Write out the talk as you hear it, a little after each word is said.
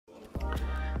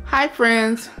Hi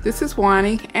friends, this is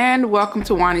Juani and welcome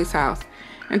to Juani's house.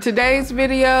 In today's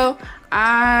video,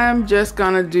 I'm just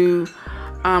gonna do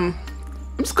a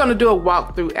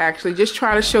walkthrough actually, just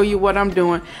try to show you what I'm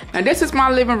doing. Now this is my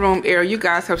living room area. You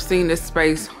guys have seen this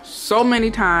space so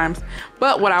many times,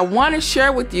 but what I want to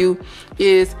share with you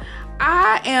is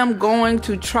I am going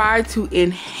to try to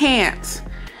enhance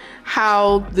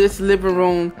how this living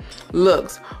room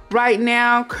looks. Right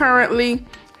now, currently,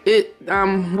 it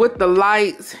with the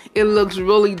lights, it looks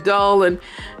really dull, and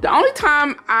the only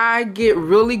time I get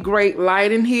really great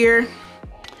light in here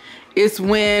is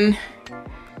when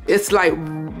it's like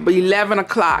 11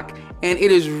 o'clock and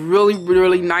it is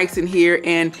really nice in here,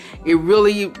 and it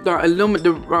really the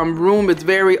room is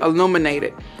very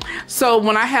illuminated. So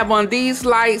when I have on these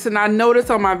lights, and I noticed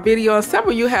on my video, and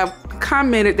several of you have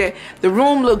commented that the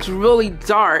room looks really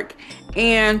dark,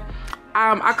 and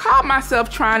I caught myself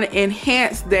trying to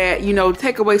enhance that, you know,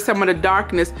 take away some of the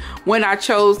darkness when I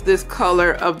chose this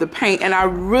color of the paint. And I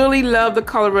really love the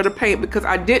color of the paint because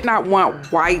I did not want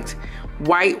white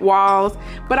walls,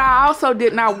 but I also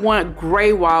did not want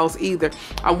gray walls either.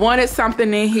 I wanted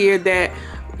something in here that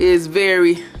is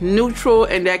very neutral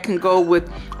and that can go with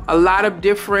a lot of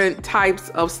different types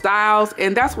of styles,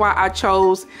 and that's why I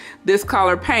chose this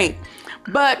color paint.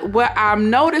 But what I'm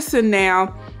noticing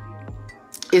now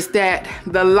is that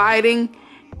the lighting,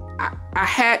 I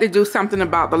had to do something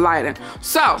about the lighting.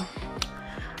 So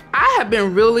I have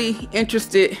been really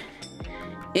interested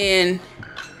in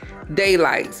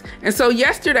daylights, and so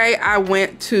yesterday I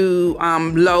went to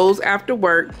Lowe's after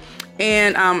work,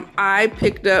 and I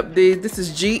picked up this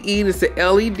is GE, this is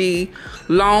a LED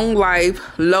long life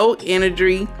low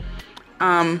energy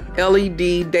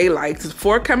LED daylights. It's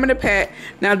 4 come in a pack.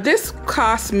 Now this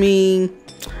cost me,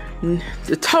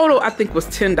 the total I think was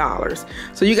 $10.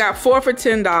 So you got 4 for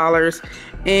 $10,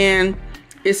 and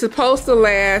it's supposed to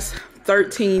last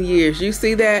 13 years. You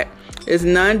see that? It's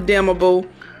non-dimmable.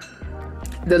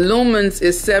 The lumens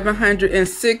is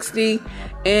 760,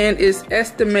 and its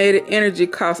estimated energy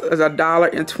cost is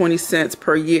 $1.20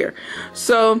 per year.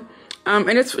 So and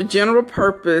it's for general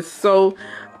purpose. So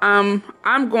I'm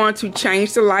going to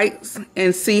change the lights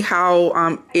and see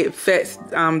how it affects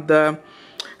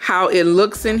how it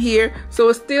looks in here. So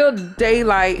it's still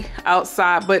daylight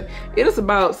outside, but it is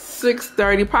about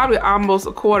 6:30, probably almost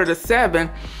 6:45,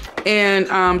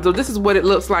 and so this is what it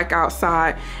looks like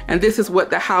outside, and this is what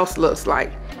the house looks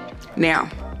like now.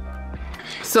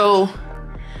 So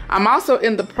I'm also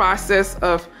in the process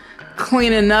of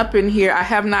cleaning up in here. I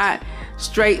have not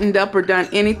straightened up or done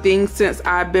anything since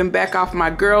I've been back off my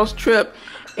girls trip.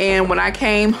 And when I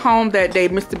came home that day,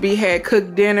 Mr. B had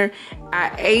cooked dinner. I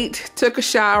ate, took a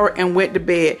shower, and went to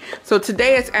bed. So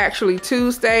today is actually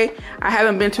Tuesday. I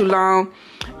haven't been too long.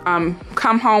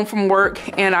 Come home from work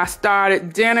and I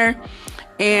started dinner,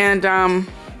 and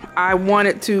I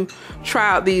wanted to try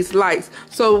out these lights.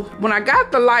 So when I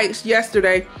got the lights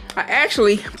yesterday, I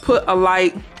actually put a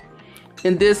light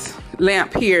in this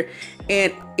lamp here,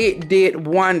 and it did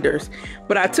wonders.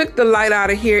 But I took the light out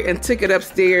of here and took it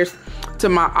upstairs to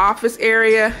my office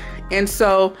area, and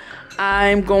so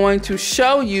I'm going to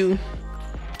show you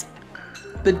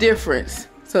the difference.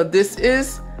 So this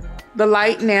is the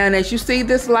light now, and as you see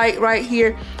this light right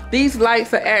here, these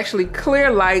lights are actually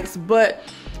clear lights, but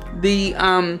the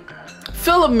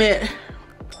filament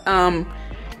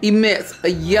emits a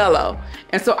yellow,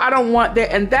 and so I don't want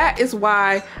that. And that is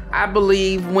why I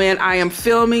believe when I am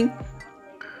filming,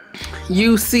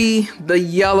 you see the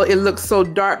yellow, it looks so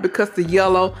dark because the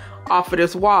yellow off of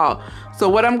this wall. So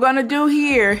what I'm gonna do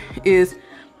here is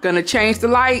gonna change the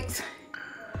lights,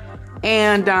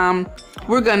 and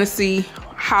we're gonna see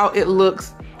how it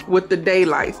looks with the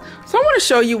daylights. So I want to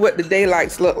show you what the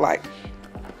daylights look like.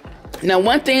 Now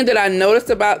one thing that I noticed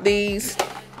about these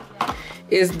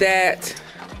is that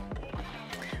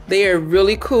they are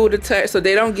really cool to touch, so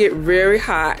they don't get very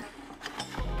hot.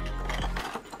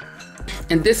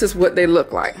 And this is what they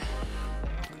look like.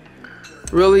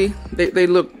 Really, they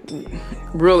look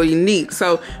really neat.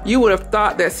 So you would have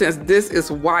thought that since this is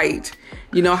white,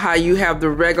 you know how you have the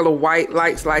regular white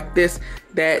lights like this,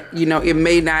 that, you know, it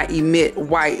may not emit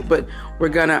white, but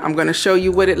I'm gonna show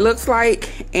you what it looks like,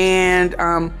 and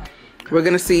we're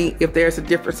gonna see if there's a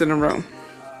difference in the room.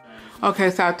 Okay,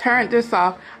 so I turned this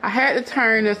off. I had to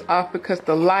turn this off because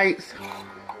the lights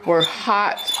were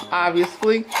hot,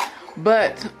 obviously,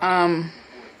 but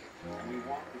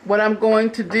what I'm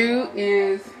going to do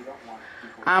is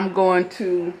I'm going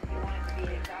to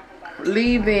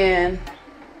leave in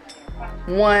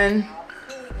one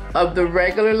of the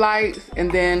regular lights,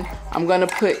 and then I'm going to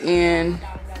put in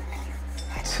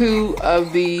 2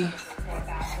 of the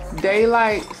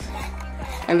daylights,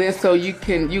 and then so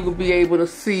you will be able to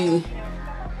see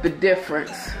the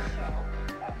difference.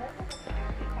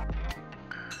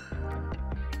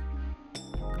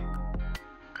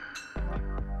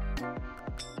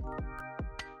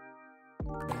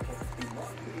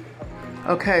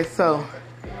 Okay, so,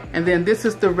 and then this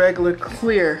is the regular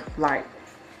clear light.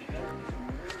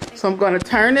 So I'm going to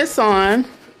turn this on.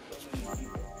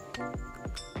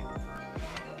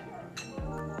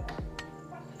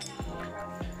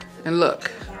 And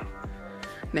look,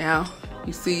 now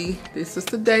you see this is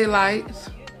the daylight,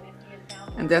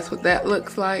 and that's what that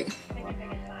looks like,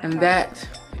 and that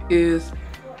is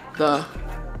the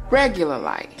regular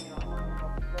light.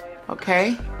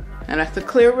 Okay, and that's the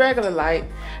clear regular light.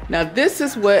 Now this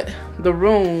is what the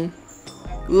room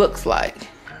looks like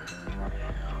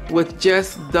with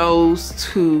just those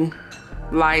two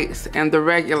lights and the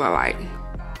regular light.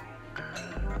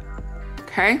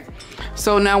 Okay,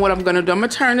 so now what I'm gonna do, I'm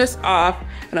gonna turn this off,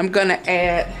 and I'm gonna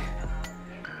add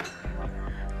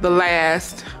the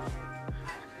last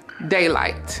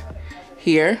daylight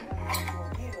here.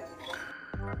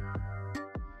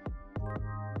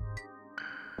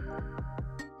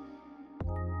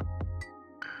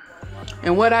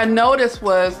 And what I noticed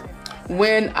was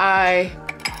when I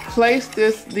placed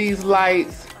these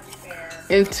lights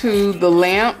into the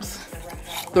lamps,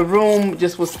 the room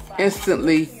just was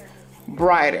instantly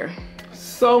brighter.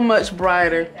 So much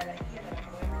brighter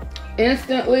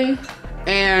instantly.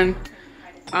 And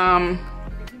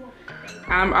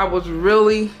I was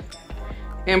really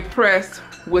impressed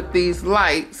with these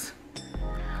lights.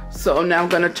 So now I'm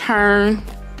gonna turn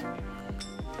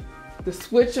the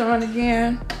switch on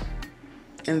again,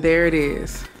 and there it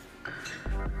is.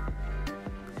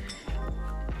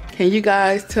 Can you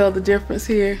guys tell the difference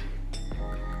here?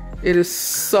 It is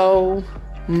so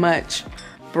much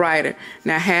brighter.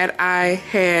 Now, had I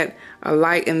had a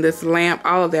light in this lamp,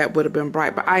 all of that would have been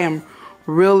bright, but I am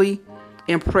really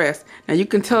impressed. Now you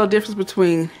can tell the difference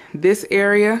between this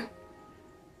area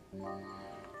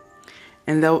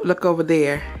and look over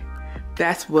there.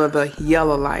 That's where the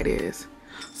yellow light is.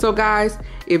 So guys,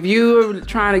 if you're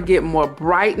trying to get more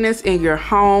brightness in your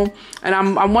home, and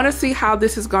I want to see how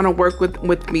this is going to work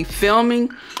with me filming.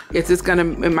 Is this going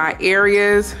to, in my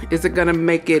areas, is it going to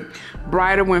make it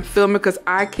brighter when filming? Because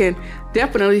I can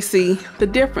definitely see the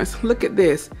difference. Look at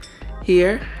this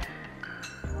here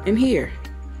and here.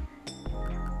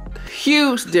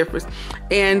 Huge difference.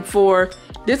 And for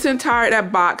this entire,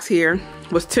 that box here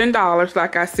was $10,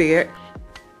 like I said.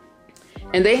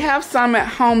 And they have some at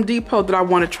Home Depot that I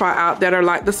want to try out that are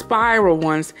like the spiral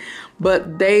ones,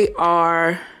 but they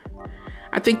are,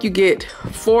 I think you get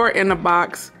 4 in a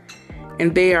box,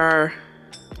 and they are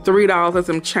 $3 and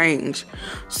some change.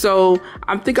 So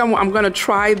I think I'm going to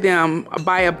try them,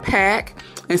 buy a pack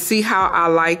and see how I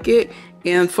like it,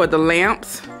 and for the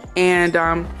lamps, and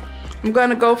I'm going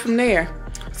to go from there.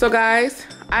 So guys,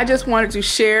 I just wanted to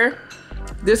share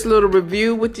this little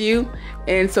review with you,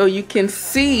 and so you can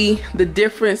see the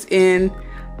difference in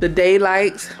the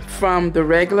daylights from the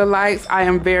regular lights. I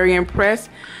am very impressed.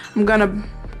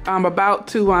 I'm about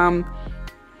to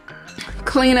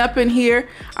clean up in here.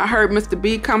 I heard Mr.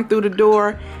 B come through the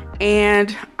door,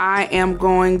 and I am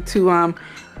going to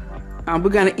we're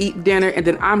gonna eat dinner, and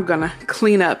then I'm gonna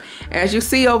clean up. As you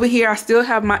see over here, I still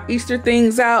have my Easter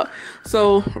things out,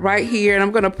 so right here, and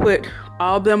I'm gonna put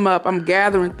all them up. I'm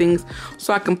gathering things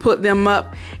so I can put them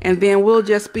up, and then we'll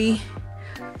just be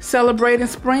celebrating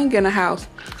spring in the house.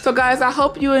 So guys, I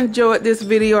hope you enjoyed this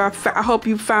video. I hope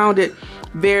you found it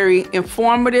very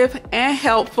informative and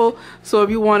helpful. So if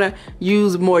you want to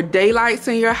use more daylights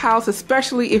in your house,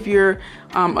 especially if you're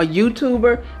a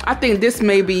YouTuber, I think this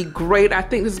may be great. I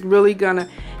think this is really gonna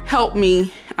help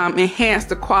me enhance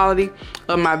the quality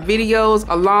of my videos,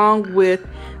 along with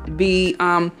the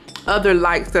other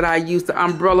lights that I use, the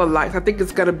umbrella lights. I think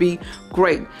it's gonna be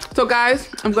great. So guys,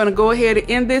 I'm gonna go ahead and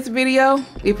end this video.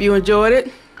 If you enjoyed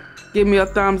it, give me a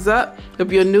thumbs up.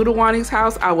 If you're new to Juani's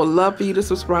house, I would love for you to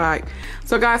subscribe.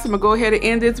 So guys, I'm gonna go ahead and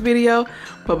end this video,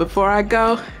 but before I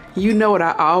go, you know what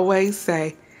I always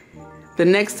say. The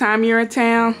next time you're in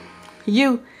town,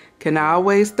 you can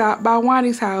always stop by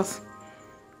Juani's house.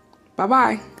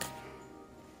 Bye-bye.